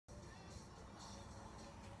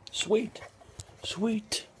Sweet.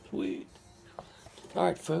 Sweet. Sweet.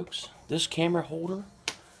 Alright, folks. This camera holder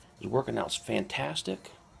is working out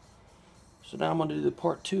fantastic. So now I'm going to do the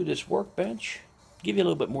part 2 of this workbench. Give you a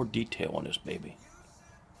little bit more detail on this baby.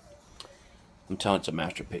 I'm telling you, it's a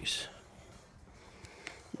masterpiece.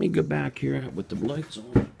 Let me go back here with the lights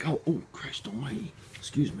on. Oh, Christ almighty.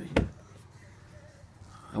 Excuse me.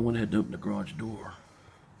 I went ahead and opened the garage door.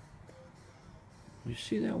 You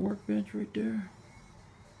see that workbench right there?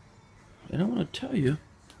 And I want to tell you,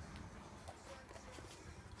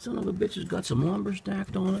 son of a bitch has got some lumber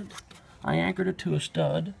stacked on it. I anchored it to a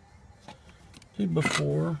stud. See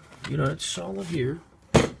before, you know, it's solid here.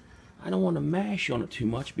 I don't want to mash on it too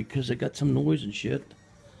much because it got some noise and shit.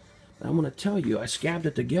 But I'm going to tell you, I scabbed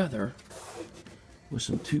it together with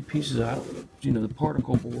some 2 pieces out, you know, the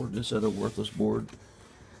particle board, this other worthless board.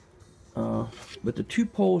 But the 2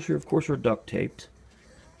 poles here, of course, are duct taped.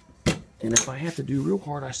 And if I have to do real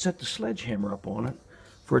hard, I set the sledgehammer up on it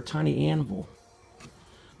for a tiny anvil.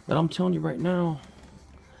 But I'm telling you right now,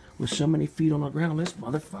 with so many feet on the ground, this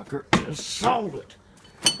motherfucker is solid.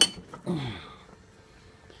 And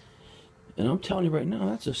I'm telling you right now,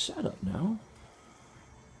 that's a setup now.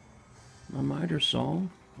 My miter saw,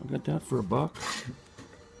 I got that for $1.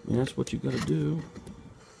 And that's what you got to do.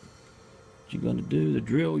 What you got to do, the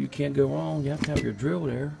drill, you can't go wrong. You have to have your drill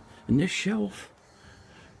there. And this shelf,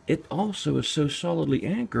 it also is so solidly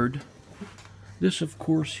anchored. This, of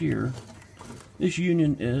course, here, this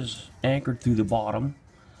union is anchored through the bottom,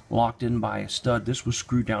 locked in by a stud. This was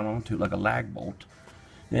screwed down onto it like a lag bolt.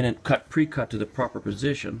 Then it pre-cut to the proper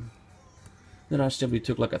position. Then I simply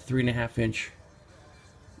took like a 3.5 inch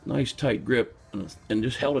nice tight grip and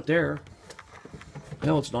just held it there.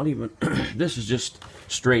 Hell, it's not even, this is just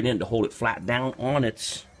straight in to hold it flat down on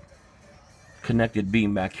its connected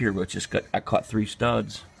beam back here, which just I caught 3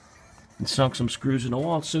 studs and sunk some screws in the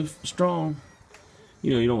wall. It's so strong.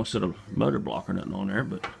 You know, you don't want to set a motor block or nothing on there,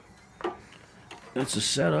 but that's the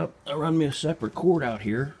setup. I run me a separate cord out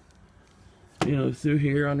here, you know, through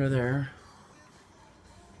here, under there.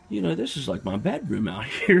 You know, this is like my bedroom out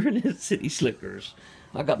here in the City Slickers.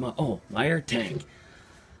 I got my air tank.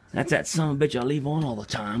 That's that son of a bitch I leave on all the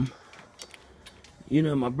time. You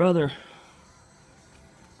know, my brother,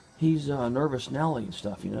 he's nervous Nelly and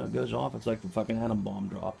stuff, you know. It goes off, it's like the fucking atom bomb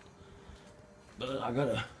dropped. But I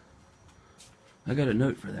got a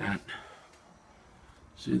note for that.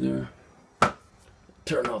 See there?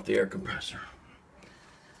 Turn off the air compressor.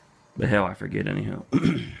 But hell, I forget anyhow.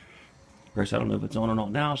 Of course, I don't know if it's on or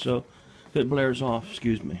not now, so if it blares off,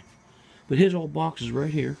 excuse me. But his old box is right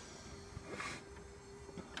here.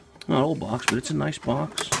 Not an old box, but it's a nice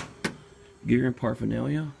box. Gear and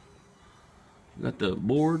paraphernalia. Got the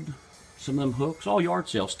board, some of them hooks, all yard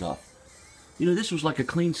sale stuff. You know, this was like a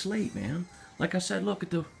clean slate, man. Like I said, look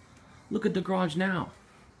at the garage now.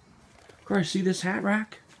 Of course, see this hat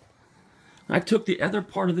rack? I took the other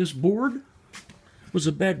part of this board, was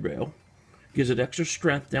a bed rail, gives it extra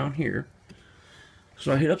strength down here.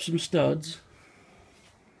 So I hit up some studs.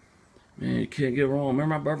 Man, you can't get wrong.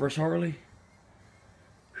 Remember my brother's Harley?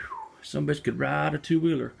 Whew, some bitch could ride a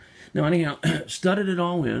 2-wheeler. Now anyhow, studded it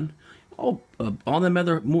all in. All them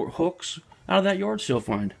other more hooks out of that yard sale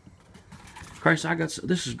find. Christ, I got,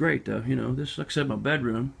 this is great though. You know, this, like I said, my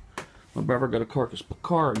bedroom. My brother got a carcass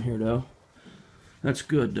car in here though. That's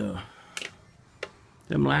good though.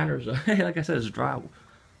 Them ladders, hey, like I said, it's dry.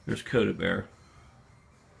 There's Coda Bear.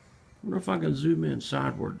 I wonder if I can zoom in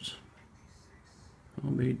sidewards.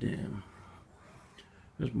 I'll be damn.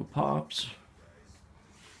 There's my pops.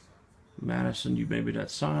 Madison, you maybe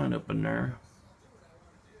that sign up in there.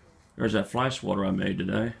 There's that fly swatter I made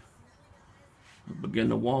today. Up against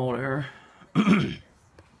the wall there.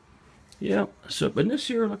 Yep. So, but this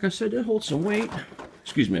here, like I said, it holds some weight.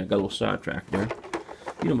 Excuse me, I got a little sidetracked there.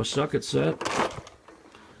 You know my socket set.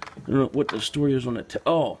 I don't know what the story is on that.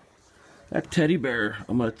 Oh, that teddy bear.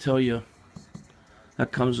 I'm gonna tell you.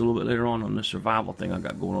 That comes a little bit later on the survival thing I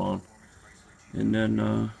got going on. And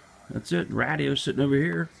then that's it. Radio sitting over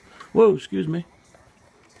here. Whoa, excuse me.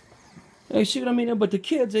 Hey, see what I mean? But the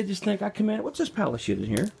kids, they just think I come in. What's this pile of shit in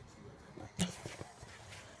here?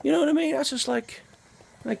 You know what I mean? That's just like,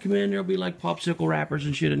 I come in, there'll be like popsicle wrappers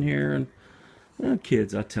and shit in here. And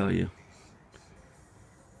kids, I tell you.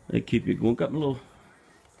 They keep you going. Got my little,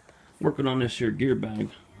 working on this here gear bag.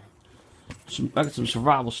 I got some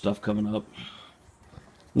survival stuff coming up.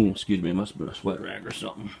 Excuse me, it must have been a sweat rag or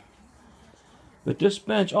something. But this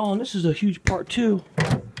bench, oh, and this is a huge part too.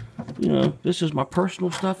 You know, this is my personal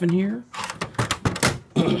stuff in here.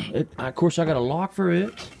 Of course, I got a lock for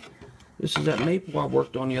it. This is that maple I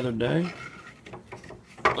worked on the other day.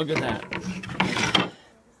 Look at that.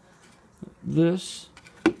 this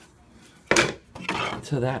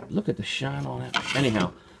to that. Look at the shine on it.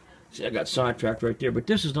 Anyhow, see, I got sidetracked right there, but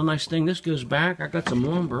this is the nice thing. This goes back. I got some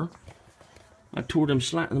lumber. I tore them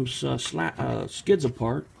skids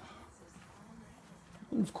apart.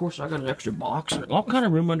 And of course, I got an extra box. All kind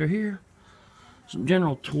of room under here. Some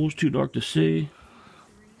general tools, too dark to see.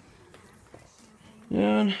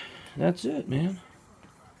 And that's it, man.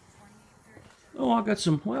 Oh, I got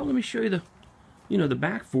some, well, let me show you the, the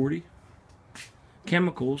back 40.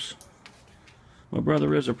 Chemicals. My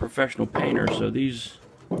brother is a professional painter, so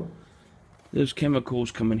those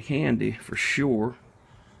chemicals come in handy for sure.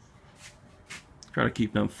 Try to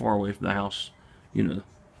keep them far away from the house, the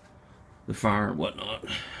fire and whatnot.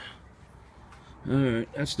 Alright,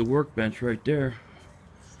 that's the workbench right there,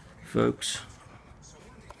 folks.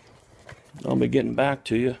 I'll be getting back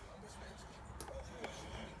to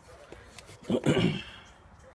you.